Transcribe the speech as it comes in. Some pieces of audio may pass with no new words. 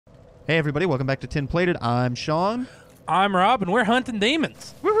Hey everybody, welcome back to Tin Plated. I'm Sean. I'm Rob, and we're hunting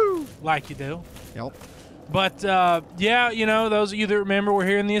demons. Woohoo! Like you do. Yep. But, yeah, you know, those of you that remember, we're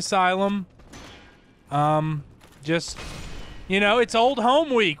here in the asylum. Just, you know, it's old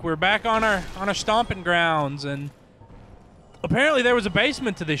home week. We're back on our stomping grounds, and apparently there was a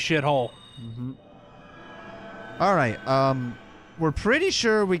basement to this shithole. Mm-hmm. All right, we're pretty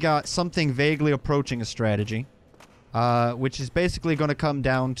sure we got something vaguely approaching a strategy, which is basically going to come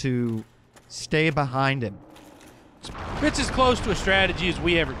down to stay behind him. It's as close to a strategy as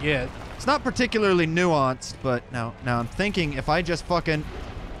we ever get. It's not particularly nuanced, but now I'm thinking if I just fucking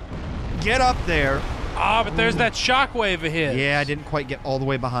get up there. Ah, but there's that shockwave of his. Yeah, I didn't quite get all the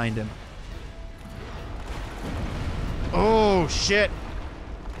way behind him. Oh, shit.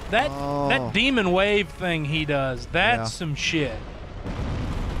 That demon wave thing he does, that's some shit.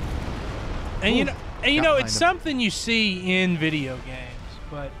 And you know, it's something you see in video games,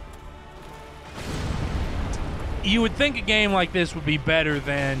 but you would think a game like this would be better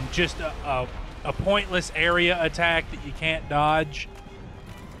than just a pointless area attack that you can't dodge.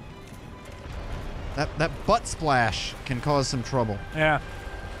 That butt splash can cause some trouble. Yeah.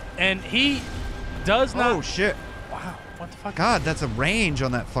 And he does not... Oh, shit. Wow, what the fuck? God, that's a range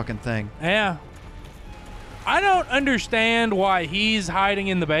on that fucking thing. Yeah. I don't understand why he's hiding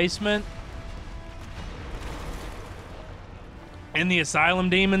in the basement. And the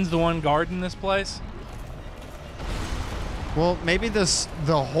asylum demon's the one guarding this place. Well, maybe the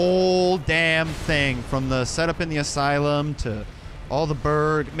whole damn thing, from the setup in the asylum to all the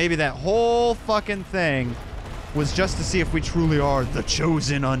Berg, maybe that whole fucking thing was just to see if we truly are the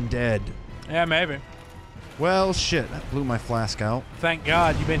chosen undead. Yeah, maybe. Well, shit, that blew my flask out. Thank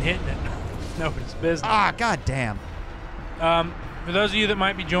God you've been hitting it. Nobody's business. Ah, goddamn. For those of you that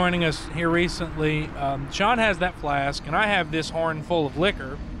might be joining us here recently, Sean has that flask, and I have this horn full of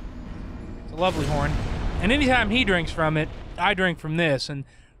liquor. It's a lovely horn. And anytime he drinks from it, I drink from this. And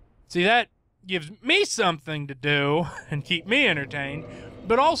see, that gives me something to do and keep me entertained.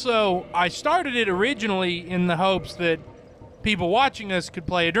 But also, I started it originally in the hopes that people watching us could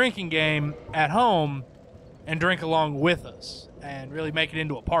play a drinking game at home and drink along with us and really make it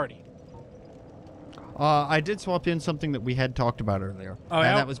into a party. I did swap in something that we had talked about earlier. Oh, and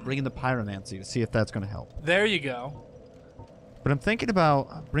yeah? that was bringing the pyromancy to see if that's going to help. There you go. But I'm thinking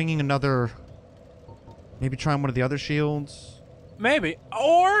about bringing another... Maybe trying one of the other shields? Maybe.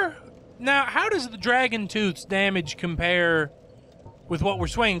 Or, now, how does the Dragon Tooth's damage compare with what we're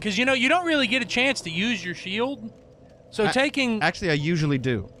swinging? Because, you know, you don't really get a chance to use your shield. So taking... Actually, I usually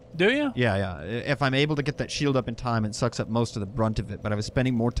do. Do you? Yeah. If I'm able to get that shield up in time, it sucks up most of the brunt of it. But I was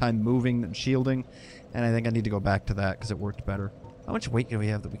spending more time moving than shielding, and I think I need to go back to that because it worked better. How much weight do we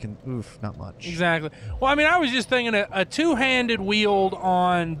have that we can... Oof, not much. Exactly. Well, I mean, I was just thinking a two-handed wield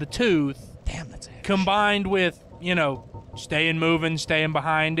on the Tooth... Damn, that's heavy. Combined with, you know, staying moving, staying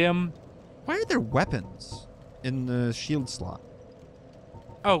behind him. Why are there weapons in the shield slot?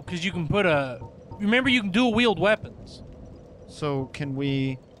 Oh, because you can put a... Remember, you can dual wield weapons. So, can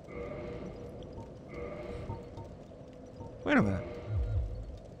we... Wait a minute.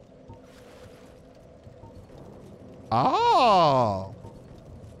 Oh!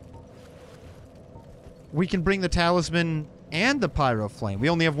 We can bring the talisman and the pyro flame. We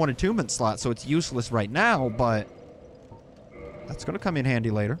only have one attunement slot, so it's useless right now, but that's going to come in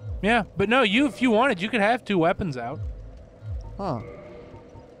handy later. Yeah, but no, if you wanted, you could have two weapons out. Huh.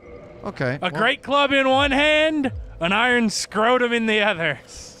 Okay. A great club in one hand, an iron scrotum in the other.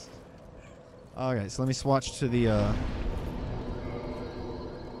 Okay, so let me swatch to the,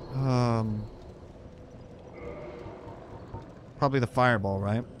 probably the fireball,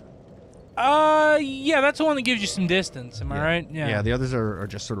 right? Yeah, that's the one that gives you some distance. Am I right? Yeah. Yeah, the others are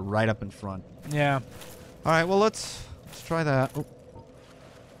just sort of right up in front. Yeah. All right, well, let's try that. Oh.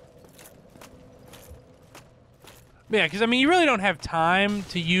 Yeah, because, I mean, you really don't have time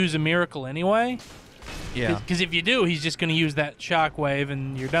to use a miracle anyway. Yeah. Because if you do, he's just going to use that shockwave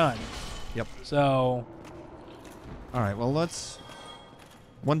and you're done. Yep. So. All right, well, let's...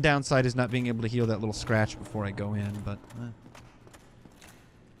 One downside is not being able to heal that little scratch before I go in, but...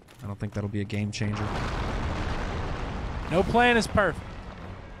 I don't think that'll be a game changer. No plan is perfect.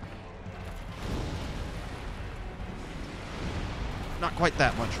 Not quite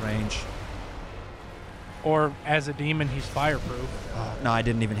that much range. Or, as a demon, he's fireproof. No, I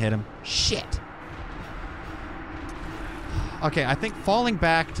didn't even hit him. Shit. Okay, I think falling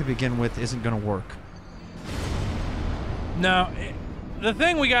back to begin with isn't going to work. No, the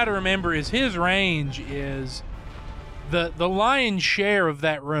thing we got to remember is his range is the lion's share of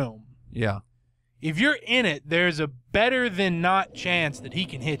that room. Yeah. if you're in it, there's a better than not chance that he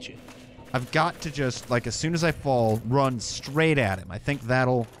can hit you. I've got to just, like, as soon as I fall, run straight at him. I think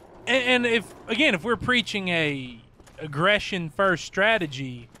that'll... And if we're preaching a aggression-first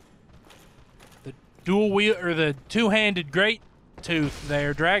strategy, the dual wheel or the two-handed great tooth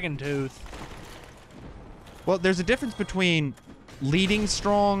there, dragon tooth. Well, there's a difference between leading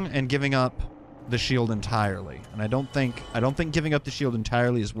strong and giving up the shield entirely. And I don't think giving up the shield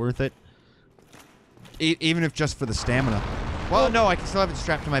entirely is worth it. Even if just for the stamina. Well, no, I can still have it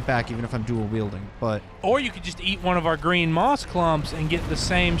strapped to my back even if I'm dual wielding, but... Or you could just eat one of our green moss clumps and get the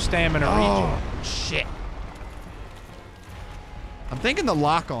same stamina regen. Oh, shit. I'm thinking the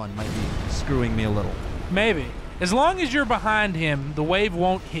lock-on might be screwing me a little. Maybe. As long as you're behind him, the wave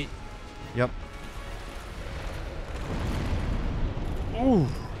won't hit you. Yep. Ooh.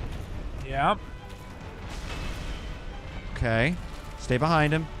 Yeah. Okay. Stay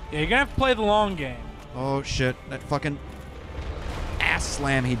behind him. Yeah, you're gonna have to play the long game. Oh, shit. That fucking ass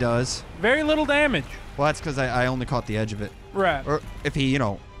slam he does. Very little damage. Well, that's because I only caught the edge of it. Right. Or if he, you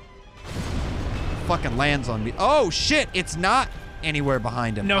know, fucking lands on me. Oh, shit. It's not anywhere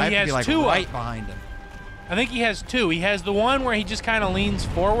behind him. No, I he have to has be, like, two right behind him. I think he has two. He has the one where he just kind of leans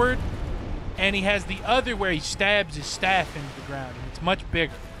forward, and he has the other where he stabs his staff into the ground, and it's much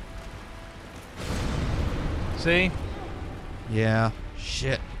bigger. See? Yeah.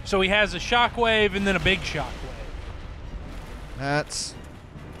 Shit. So he has a shockwave and then a big shockwave. That's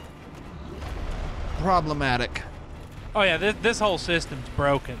problematic. Oh yeah, this whole system's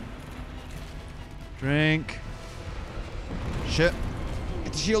broken. Drink. Shit.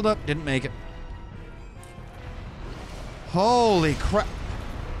 Get the shield up. Didn't make it. Holy crap.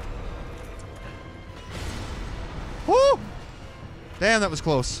 Woo! Damn, that was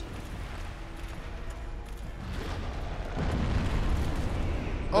close.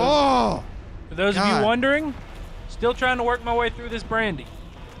 Oh! For those of you wondering, still trying to work my way through this brandy.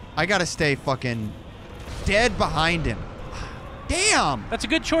 I gotta stay fucking dead behind him. Damn! That's a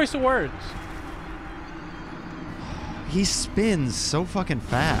good choice of words. He spins so fucking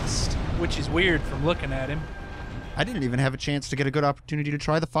fast. Which is weird from looking at him. I didn't even have a chance to get a good opportunity to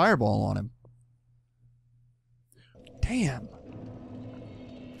try the fireball on him. Damn.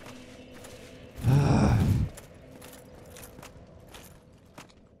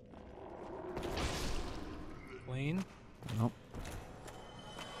 Clean. Nope.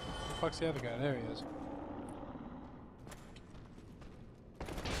 Where the fuck's the other guy? There he is.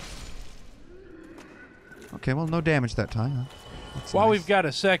 Okay, well, no damage that time. Huh? That's While nice. we've got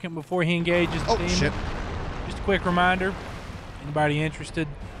a second before he engages the Oh, demon, shit. just a quick reminder, anybody interested,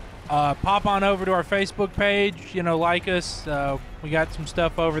 pop on over to our Facebook page, you know, like us. We got some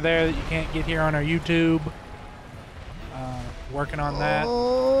stuff over there that you can't get here on our YouTube. Working on that.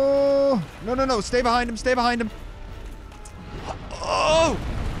 Oh! No, no, no. Stay behind him. Stay behind him. Oh!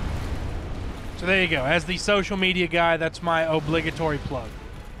 So there you go. As the social media guy, that's my obligatory plug.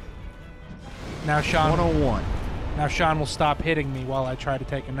 Now Sean, 101. now Sean will stop hitting me while I try to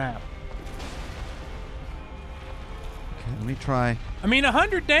take a nap. Okay, let me try. I mean,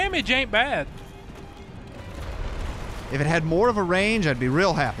 100 damage ain't bad. If it had more of a range, I'd be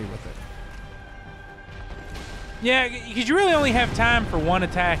real happy with it. Yeah, because you really only have time for one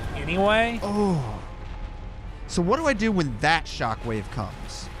attack anyway. Oh. So what do I do when that shockwave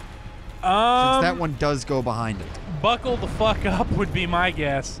comes? Since that one does go behind it. Buckle the fuck up would be my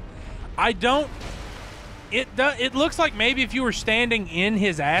guess. I don't... It looks like maybe if you were standing in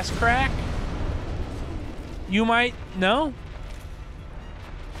his ass crack, you might... No?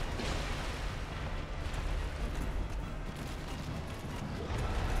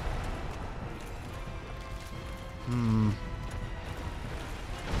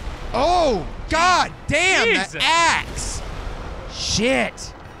 Oh, god damn, Jesus. that axe!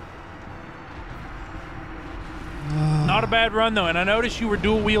 Shit. Not a bad run, though, and I noticed you were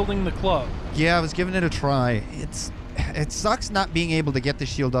dual-wielding the club. Yeah, I was giving it a try. It sucks not being able to get the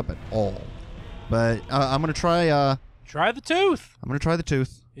shield up at all. But I'm going to try... Try the tooth. I'm going to try the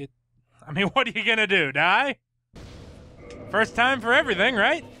tooth. I mean, what are you going to do, die? First time for everything,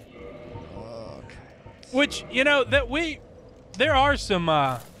 right? Okay. Which, you know, there are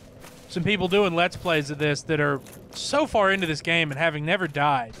some people doing Let's Plays of this that are so far into this game and having never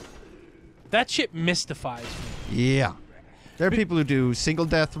died. That shit mystifies me. Yeah. There are people who do single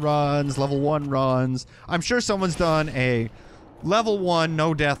death runs, level 1 runs. I'm sure someone's done a level 1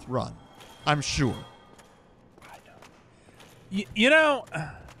 no death run. I'm sure. You know,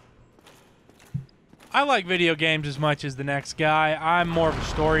 I like video games as much as the next guy. I'm more of a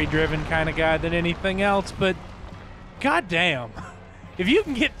story-driven kind of guy than anything else, but goddamn, If you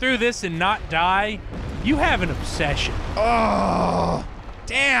can get through this and not die, you have an obsession. Oh,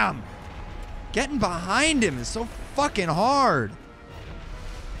 damn. Getting behind him is so fucking hard.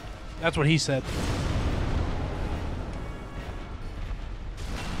 That's what he said.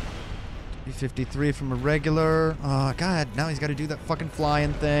 353 from a regular. Oh, God. Now he's got to do that fucking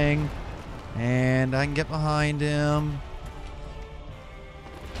flying thing. And I can get behind him.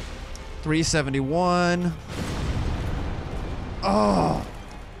 371. Oh.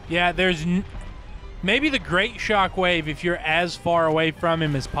 Yeah, there's maybe the great shockwave if you're as far away from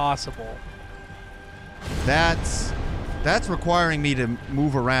him as possible. That's requiring me to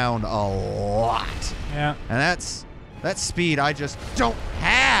move around a lot. Yeah. And that's speed I just don't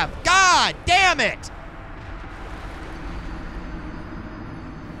have. God damn it!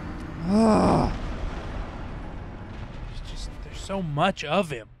 Oh. There's so much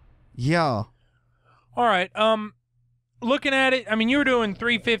of him. Yeah. All right. Looking at it, I mean, you were doing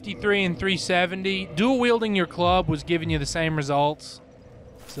 353 and 370. Dual wielding your club was giving you the same results.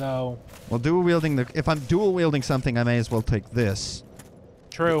 So. Well, if I'm dual wielding something, I may as well take this.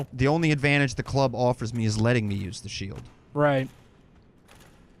 True. The only advantage the club offers me is letting me use the shield. Right.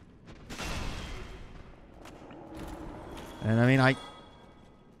 And I mean,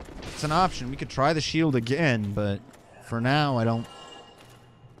 it's an option. We could try the shield again, but for now, I don't.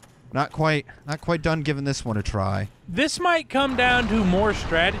 Not quite done giving this one a try. This might come down to more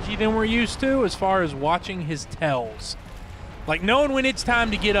strategy than we're used to as far as watching his tells. Like knowing when it's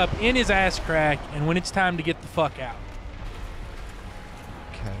time to get up in his ass crack and when it's time to get the fuck out.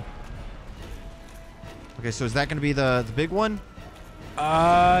 Okay. Okay, so is that going to be the big one?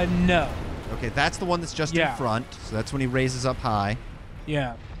 No. Okay, that's the one that's just in front. So that's when he raises up high.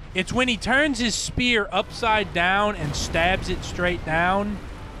 Yeah. It's when he turns his spear upside down and stabs it straight down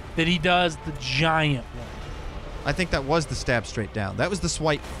that he does the giant one. I think that was the stab straight down. That was the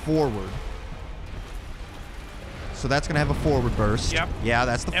swipe forward. So that's going to have a forward burst. Yep. Yeah,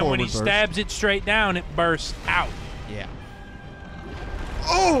 that's the forward burst. And when he stabs it straight down, it bursts out. Yeah.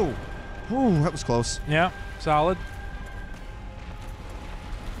 Oh! Ooh, that was close. Yeah, solid.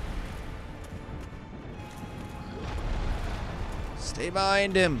 Stay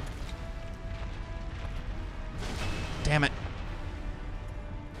behind him. Damn it.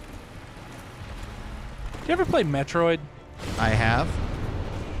 Did you ever play Metroid? I have.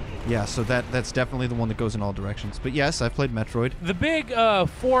 Yeah, so that's definitely the one that goes in all directions. But yes, I've played Metroid. The big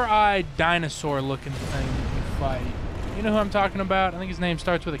four-eyed dinosaur-looking thing that you fight. You know who I'm talking about? I think his name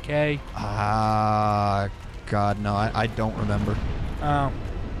starts with a K. God, no, I don't remember. Oh.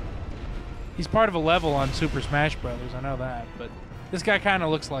 He's part of a level on Super Smash Brothers, I know that, but this guy kind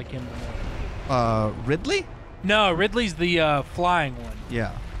of looks like him to me. Ridley? No, Ridley's the flying one.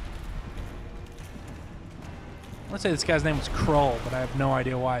 Yeah. Let's say this guy's name was Kroll, but I have no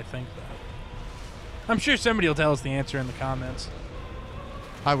idea why I think that. I'm sure somebody will tell us the answer in the comments.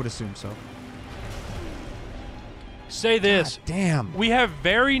 I would assume so. Say this. God damn. We have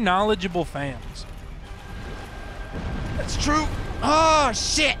very knowledgeable fans. That's true. Oh,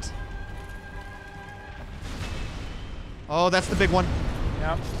 shit. Oh, that's the big one.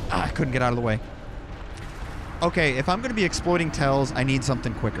 Yep. I couldn't get out of the way. Okay, if I'm going to be exploiting tells, I need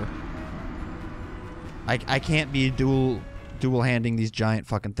something quicker. I can't be dual-handing these giant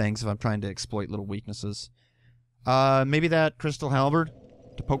fucking things if I'm trying to exploit little weaknesses. Maybe that crystal halberd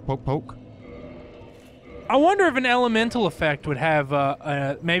to poke. I wonder if an elemental effect would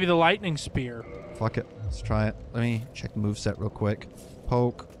have maybe the lightning spear. Fuck it. Let's try it. Let me check the moveset real quick.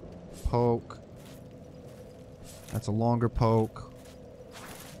 Poke. That's a longer poke.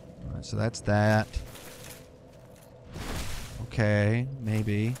 Alright, so that's that. Okay,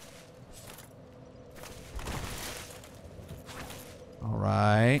 maybe.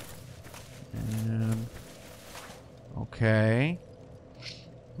 Alright. And okay.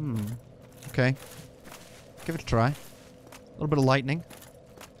 Okay. Give it a try. A little bit of lightning.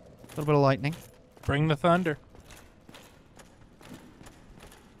 Bring the thunder.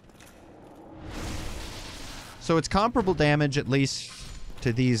 So it's comparable damage, at least,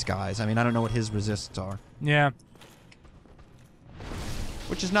 to these guys. I mean, I don't know what his resists are. Yeah.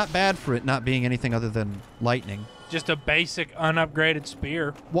 Which is not bad for it not being anything other than lightning. Just a basic unupgraded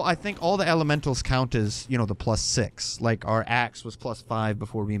spear. Well, I think all the elementals count as, you know, the +6. Like, our axe was +5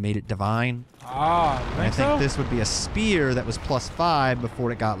 before we made it divine. Ah, I think this would be a spear that was +5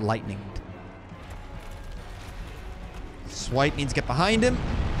 before it got lightninged. Swipe needs to get behind him.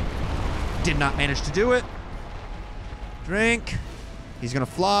 Did not manage to do it. Drink. He's going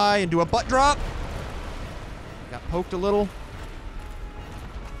to fly and do a butt drop. Got poked a little.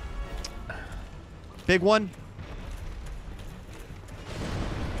 Big one.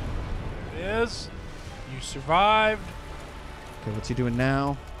 is. You survived. Okay, what's he doing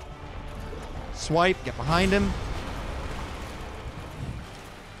now? Swipe, get behind him.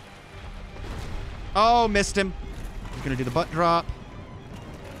 Oh, missed him. He's gonna do the butt drop.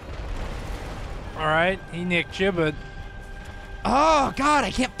 All right, he nicked you, but... Oh, God, I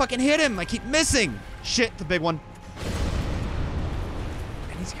can't fucking hit him. I keep missing. Shit, the big one.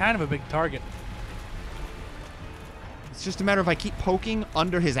 And he's kind of a big target. It's just a matter of I keep poking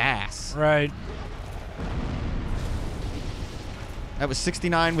under his ass. Right. That was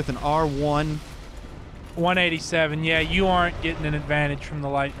 69 with an R1. 187. Yeah, you aren't getting an advantage from the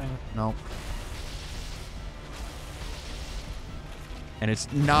lightning. No. And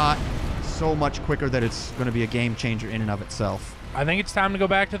it's not so much quicker that it's going to be a game changer in and of itself. I think it's time to go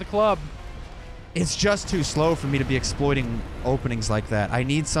back to the club. It's just too slow for me to be exploiting openings like that. I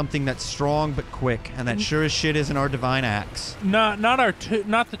need something that's strong but quick, and that sure as shit isn't our divine axe. Not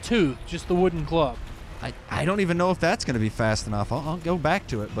the tooth, just the wooden club. I don't even know if that's going to be fast enough. I'll go back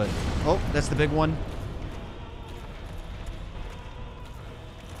to it, but... Oh, that's the big one.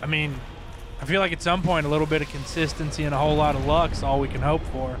 I mean, I feel like at some point a little bit of consistency and a whole lot of luck's all we can hope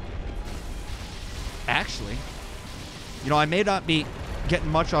for. Actually, you know, I may not be getting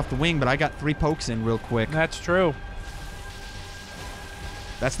much off the wing, but I got 3 pokes in real quick. That's true.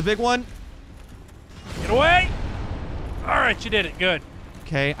 That's the big one. Get away! All right, you did it. Good.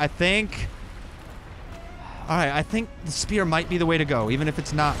 Okay, I think... All right, I think the spear might be the way to go, even if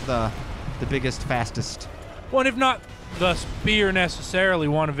it's not the biggest, fastest. Well, and if not the spear necessarily,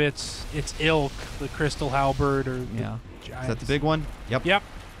 one of its ilk, the crystal halberd or Yeah. the Is giant. that the big one? Yep. Yep.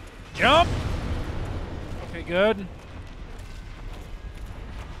 Jump! Okay, good.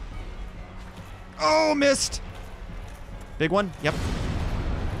 Oh, missed. Big one? Yep.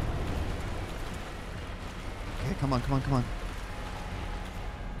 Okay, come on, come on, come on.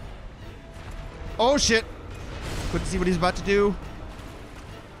 Oh, shit. Couldn't see what he's about to do.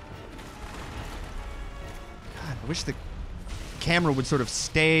 God, I wish the camera would sort of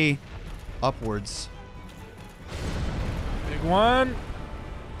stay upwards. Big one.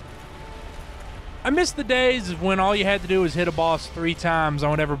 I miss the days of when all you had to do was hit a boss 3 times on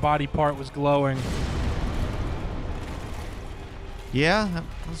whatever body part was glowing. Yeah,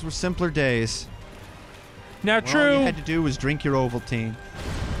 those were simpler days. Now, All true. you had to do was drink your Ovaltine.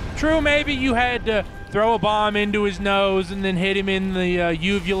 True, maybe you had to throw a bomb into his nose and then hit him in the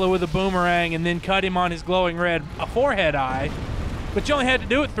uvula with a boomerang and then cut him on his glowing red forehead eye. But you only had to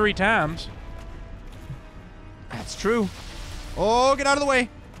do it 3 times. That's true. Oh, get out of the way.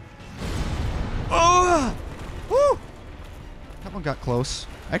 Oh! Woo! That one got close.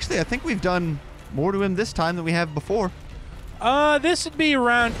 Actually, I think we've done more to him this time than we have before. This would be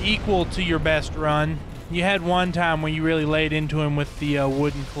around equal to your best run. You had one time where you really laid into him with the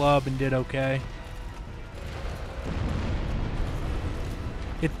wooden club and did okay.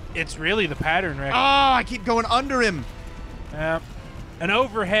 It's really the pattern record. Oh, I keep going under him. Yeah. An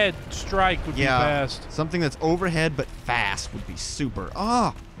overhead strike would be best. Something that's overhead but fast would be super.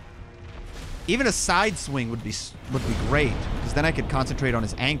 Oh. Even a side swing would be great, because then I could concentrate on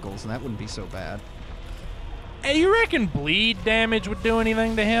his ankles, and that wouldn't be so bad. Hey, you reckon bleed damage would do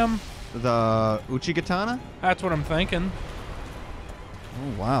anything to him? The Uchigatana? That's what I'm thinking.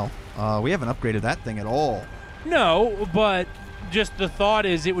 Oh, wow. We haven't upgraded that thing at all. No, but just the thought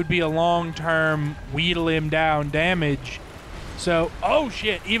is it would be a long-term wheedle him down damage. So, oh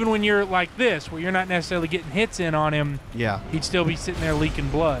shit, even when you're like this, where you're not necessarily getting hits in on him, Yeah. he'd still be sitting there leaking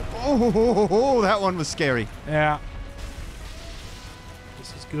blood. Oh, that one was scary. Yeah.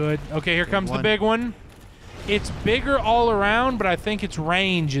 This is good. Okay, here comes the big one. It's bigger all around, but I think its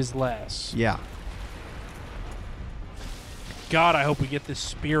range is less. Yeah. God, I hope we get this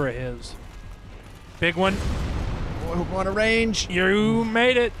spear of his. Big one. Oh, I hope we're on a range. You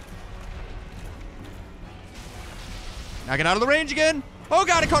made it. Now get out of the range again. Oh,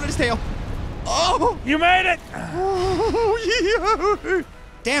 God, I caught in his tail. Oh! You made it! Oh, yeah.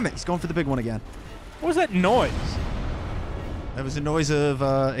 Damn it, he's going for the big one again. What was that noise? That was a noise of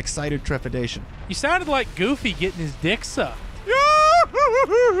excited trepidation. You sounded like Goofy getting his dick sucked.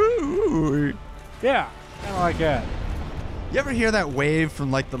 Yeah, kind of like that. You ever hear that wave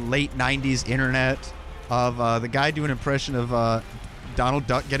from like the late 90s internet of the guy doing an impression of Donald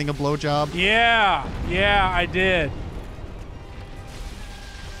Duck getting a blowjob? Yeah, I did.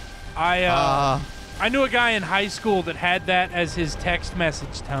 I knew a guy in high school that had that as his text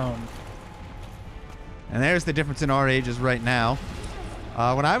message tone. And there's the difference in our ages right now.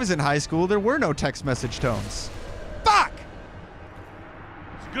 When I was in high school, there were no text message tones. Fuck!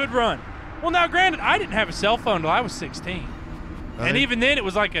 It's a good run. Well, now, granted, I didn't have a cell phone until I was 16. And even then, it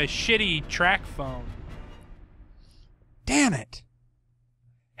was like a shitty track phone. Damn it.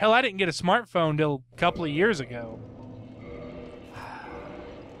 Hell, I didn't get a smartphone till a couple of years ago.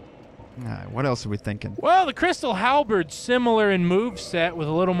 All right, what else are we thinking? Well, the Crystal Halberd's similar in moveset with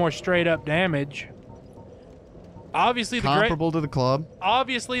a little more straight-up damage. Obviously, comparable to the club.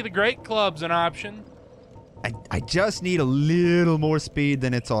 Obviously, the Great Club's an option. I just need a little more speed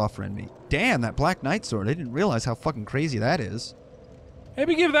than it's offering me. Damn, that Black Knight sword. I didn't realize how fucking crazy that is.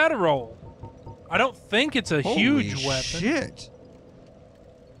 Maybe give that a roll. I don't think it's a huge weapon. Holy shit.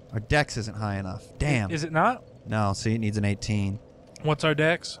 Our dex isn't high enough. Damn. Is it not? No, see, it needs an 18. What's our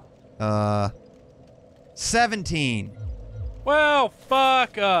dex? 17. Well,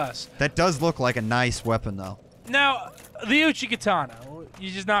 fuck us. That does look like a nice weapon, though. Now, the Uchigatana,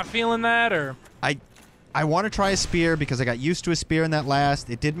 you just not feeling that, or? I want to try a spear because I got used to a spear in that last.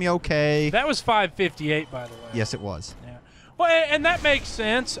 It did me okay. That was 558, by the way. Yes, it was. Yeah. Well, and that makes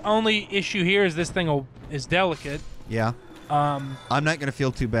sense. Only issue here is this thing is delicate. Yeah. I'm not gonna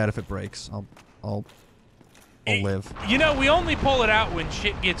feel too bad if it breaks. I'll live. You know, we only pull it out when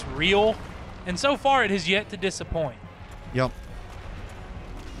shit gets real, and so far it has yet to disappoint. Yep.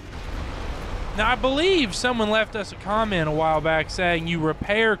 Now, I believe someone left us a comment a while back saying you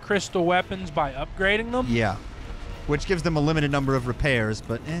repair crystal weapons by upgrading them. Yeah. Which gives them a limited number of repairs,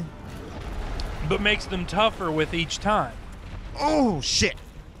 but eh. But makes them tougher with each time. Oh, shit.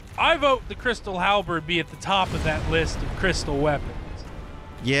 I vote the Crystal Halberd be at the top of that list of crystal weapons.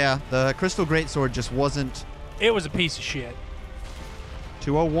 Yeah, the Crystal Greatsword just wasn't... It was a piece of shit.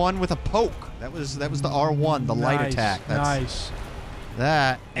 201 with a poke. That was the R1, the light attack. That's, nice.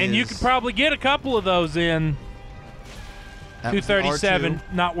 That and you could probably get a couple of those in 237.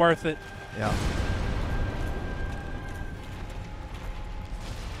 Not worth it. Yeah.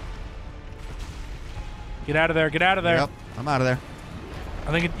 Get out of there. Get out of there. Yep, I'm out of there.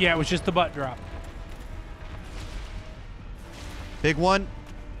 I think, it was just the butt drop. Big one.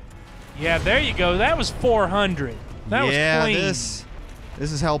 Yeah, there you go. That was 400. That was clean.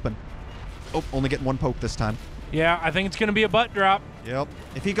 This is helping. Oh, only getting one poke this time. Yeah, I think it's going to be a butt drop. Yep.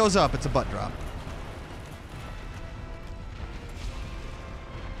 If he goes up, it's a butt drop.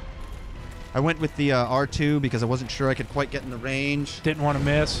 I went with the R2 because I wasn't sure I could quite get in the range. Didn't want to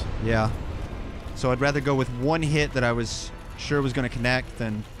miss. Yeah. So I'd rather go with one hit that I was sure was going to connect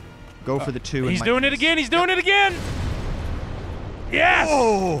than go for the two. He's doing it again. He's doing it again. Yes.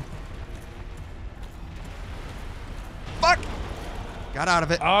 Oh. Fuck. Got out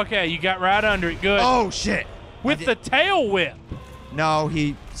of it. Okay, you got right under it. Good. Oh, shit. With the tail whip. No,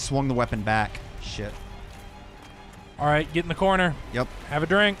 he swung the weapon back. Shit. All right, get in the corner. Yep. Have a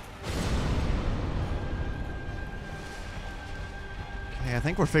drink. Okay, I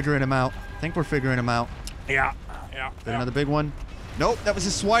think we're figuring him out. Yeah. Got another big one. Nope, that was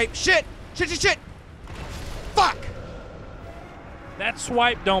a swipe. Shit. Shit. Fuck. That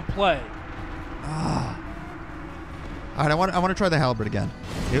swipe don't play. Ah. All right, I want to try the halberd again.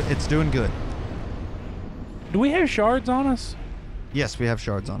 It's doing good. Do we have shards on us? Yes, we have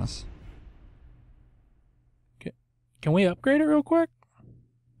shards on us. Can we upgrade it real quick?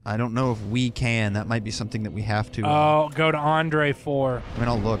 I don't know if we can. That might be something that we have to. Oh, go to Andre 4. I mean,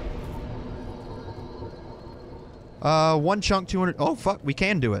 I'll look. One chunk, 200. Oh, fuck. We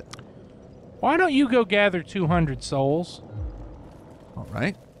can do it. Why don't you go gather 200 souls? All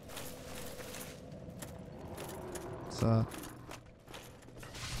right. It's,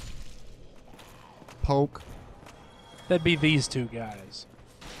 poke. That'd be these two guys.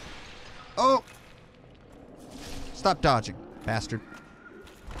 Oh! Stop dodging, bastard.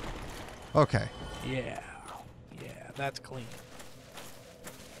 Okay. Yeah, that's clean.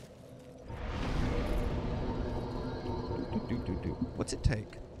 What's it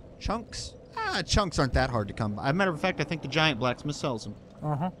take? Chunks? Chunks aren't that hard to come by. As a matter of fact, I think the giant blacksmith sells them.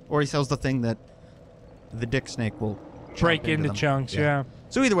 Or he sells the thing that the dick snake will break into them. chunks, yeah.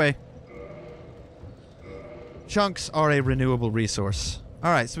 So either way, chunks are a renewable resource.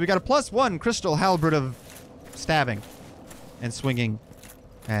 All right, so we got a +1 crystal halberd of stabbing and swinging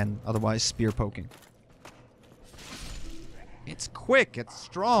and otherwise spear poking. It's quick, it's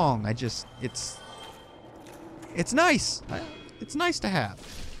strong. It's nice. It's nice to have.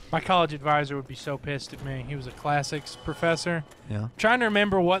 My college advisor would be so pissed at me. He was a classics professor. Yeah. I'm trying to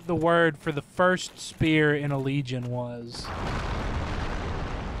remember what the word for the first spear in a legion was.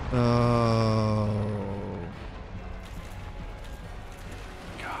 Oh.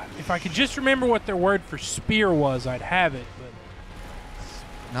 God, if I could just remember what their word for spear was, I'd have it,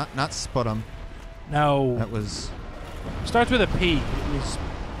 but Not sputum. no. That was... Starts with a P. It was...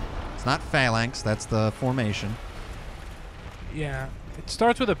 It's not phalanx, that's the formation. Yeah, it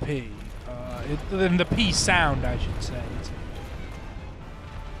starts with a P. Then the P sound, I should say. It's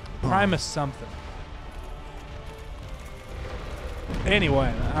Primus something.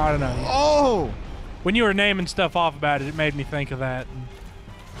 Anyway, I don't know. Oh! When you were naming stuff off about it, it made me think of that.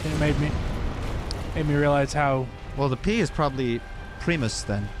 And it made me realize how... Well, the P is probably Primus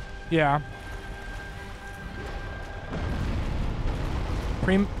then. Yeah.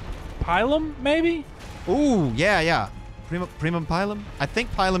 Pilum, maybe? Ooh, yeah. Primum pilum? I think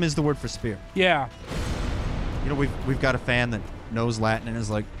pilum is the word for spear. Yeah. You know, we've got a fan that knows Latin and is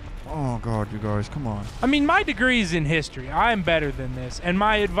like, oh god, you guys, come on. I mean, my degree's in history. I'm better than this. And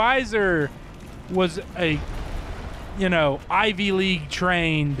my advisor was a, Ivy League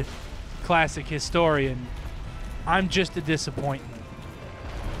trained classic historian. I'm just a disappointment.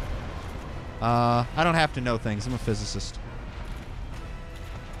 I don't have to know things. I'm a physicist.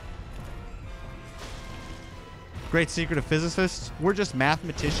 Great secret of physicists, we're just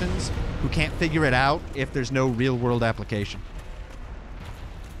mathematicians who can't figure it out if there's no real-world application.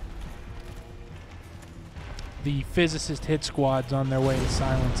 The physicist hit squad's on their way to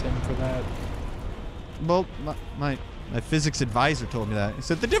silence him for that. Well, my physics advisor told me that. He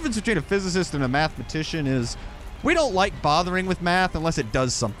said the difference between a physicist and a mathematician is we don't like bothering with math unless it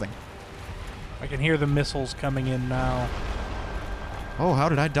does something. I can hear the missiles coming in now. Oh, how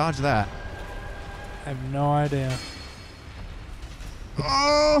did I dodge that? I have no idea.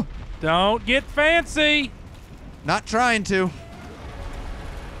 Oh! Don't get fancy! Not trying to.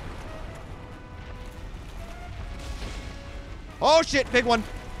 Oh shit, big one.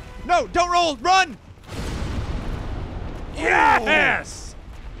 No, don't roll, run! Yes!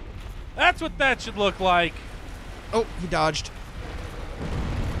 That's what that should look like. Oh, he dodged.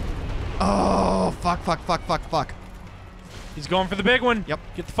 Oh, fuck. He's going for the big one. Yep.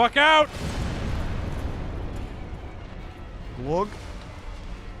 Get the fuck out! Glug.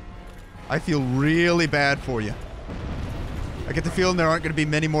 I feel really bad for you. I get the feeling there aren't going to be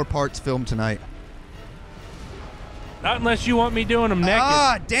many more parts filmed tonight. Not unless you want me doing them naked.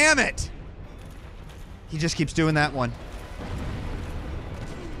 Ah, damn it! He just keeps doing that one.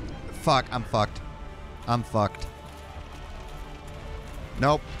 Fuck, I'm fucked.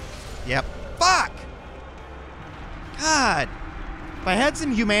 Nope. Yep. Fuck! God. If I had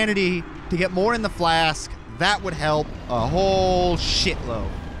some humanity to get more in the flask, that would help a whole shitload.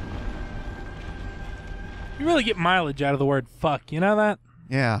 You really get mileage out of the word fuck, you know that?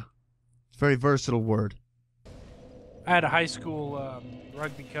 Yeah. It's a very versatile word. I had a high school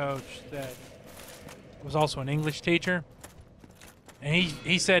rugby coach that was also an English teacher. And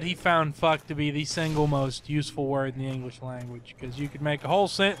he said he found fuck to be the single most useful word in the English language because you could make a whole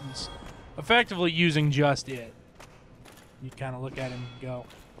sentence effectively using just it. You kind of look at him and go,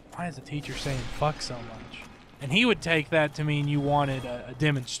 why is the teacher saying fuck so much? And he would take that to mean you wanted a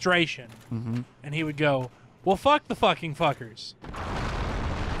demonstration. Mm-hmm. And he would go, well, fuck the fucking fuckers.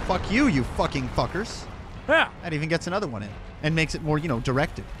 Fuck you, you fucking fuckers. Yeah. That even gets another one in and makes it more,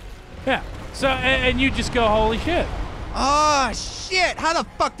 directed. Yeah. So, and you just go, holy shit. Ah, shit! How the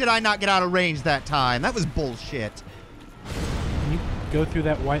fuck did I not get out of range that time? That was bullshit. Can you go through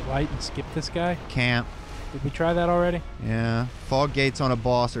that white light and skip this guy? Can't. Did we try that already? Yeah. Fog gates on a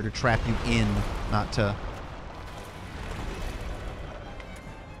boss are to trap you in, not to...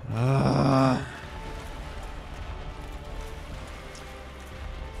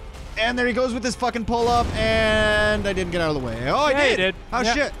 And there he goes with his fucking pull-up, and I didn't get out of the way. Oh, I Yeah, did! you did. Oh,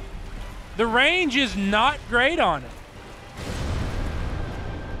 Yeah. shit. The range is not great on it.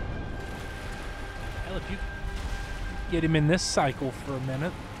 Hell, if you get him in this cycle for a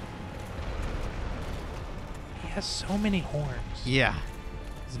minute. He has so many horns. Yeah.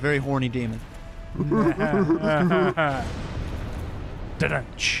 He's a very horny demon.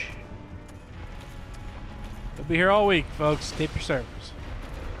 Da-dunch. He'll be here all week, folks. Tip your servers.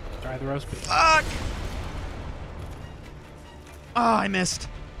 Try the roast beef. Fuck! Oh, I missed.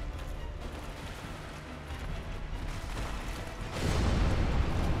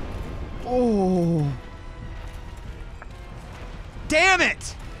 Oh. Damn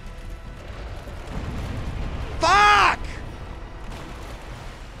it! Fuck!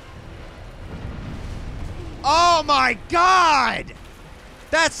 Oh my god!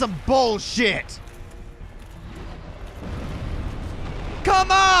 That's some bullshit!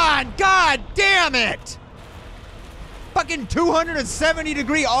 Come on! God damn it! Fucking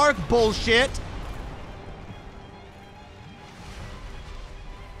 270-degree arc bullshit!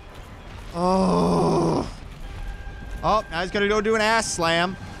 Oh. Oh, now he's gonna go do an ass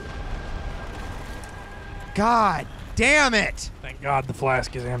slam. God damn it! Thank God the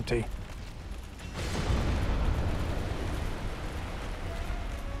flask is empty.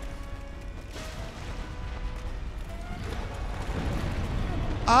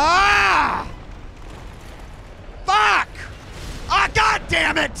 Ah! Fuck! Ah, god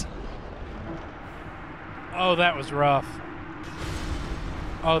damn it! Oh, that was rough.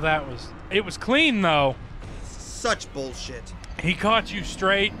 Oh, it was clean though. Such bullshit. He caught you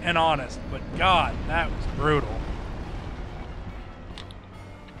straight and honest, but God, that was brutal.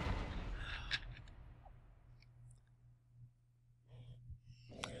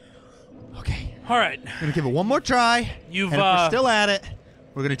 Okay. All right. I'm gonna give it one more try. You've, and if we're still at it,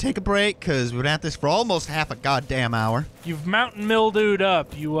 we're gonna take a break because we've been at this for almost half a goddamn hour. You've mountain mildewed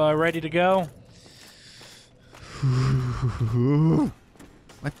up. You ready to go?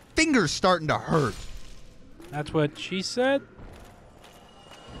 My finger's starting to hurt. That's what she said?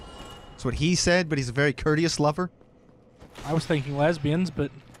 That's what he said, but he's a very courteous lover. I was thinking lesbians, but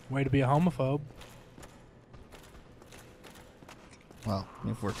way to be a homophobe. Well,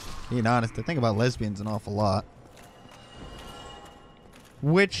 if we're being honest, I think about lesbians an awful lot.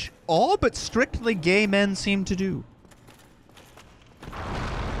 Which all but strictly gay men seem to do.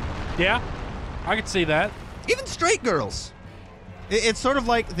 Yeah, I could see that. Even straight girls. It's sort of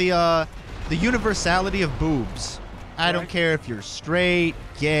like the universality of boobs. I don't care if you're straight,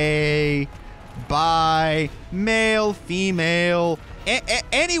 gay, bi, male, female,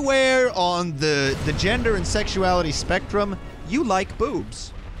 anywhere on the gender and sexuality spectrum, you like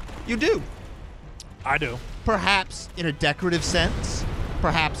boobs. You do. I do. Perhaps in a decorative sense,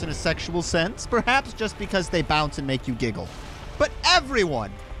 perhaps in a sexual sense, perhaps just because they bounce and make you giggle. But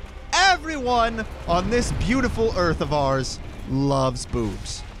everyone on this beautiful earth of ours loves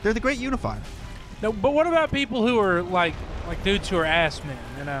boobs. They're the great unifier. No, but what about people who are like dudes who are ass men,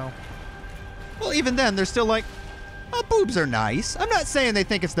 you know? Well, even then, they're still like, oh, boobs are nice. I'm not saying they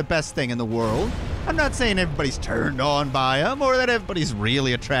think it's the best thing in the world. I'm not saying everybody's turned on by them or that everybody's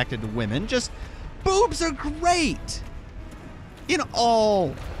really attracted to women. Just, boobs are great. In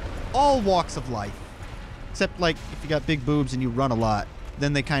all walks of life. Except, like, if you got big boobs and you run a lot,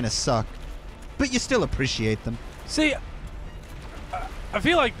 then they kind of suck. But you still appreciate them. See, I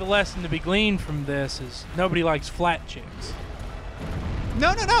feel like the lesson to be gleaned from this is nobody likes flat chicks.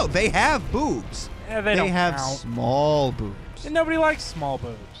 No. They have boobs. Yeah, they don't have count. Small boobs. And nobody likes small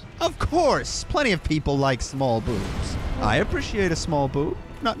boobs. Of course. Plenty of people like small boobs. I appreciate a small boob.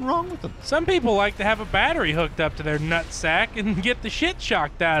 Nothing wrong with them. Some people like to have a battery hooked up to their nutsack and get the shit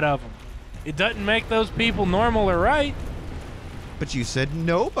shocked out of them. It doesn't make those people normal or right. But you said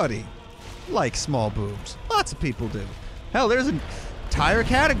nobody likes small boobs. Lots of people do. Hell, there's entire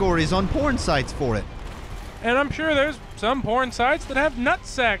categories on porn sites for it. And I'm sure there's some porn sites that have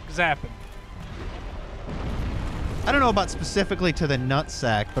nutsack zapping. I don't know about specifically to the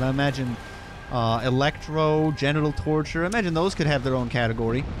nutsack, but I imagine electro, genital torture, I imagine those could have their own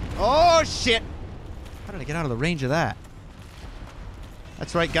category. Oh, shit! How did I get out of the range of that?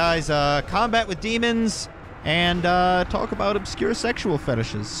 That's right, guys. Combat with demons and talk about obscure sexual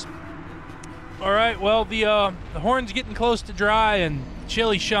fetishes. All right, well, the horn's getting close to dry, and the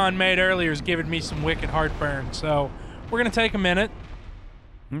chili Sean made earlier is giving me some wicked heartburn, so we're going to take a minute.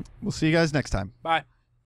 We'll see you guys next time. Bye.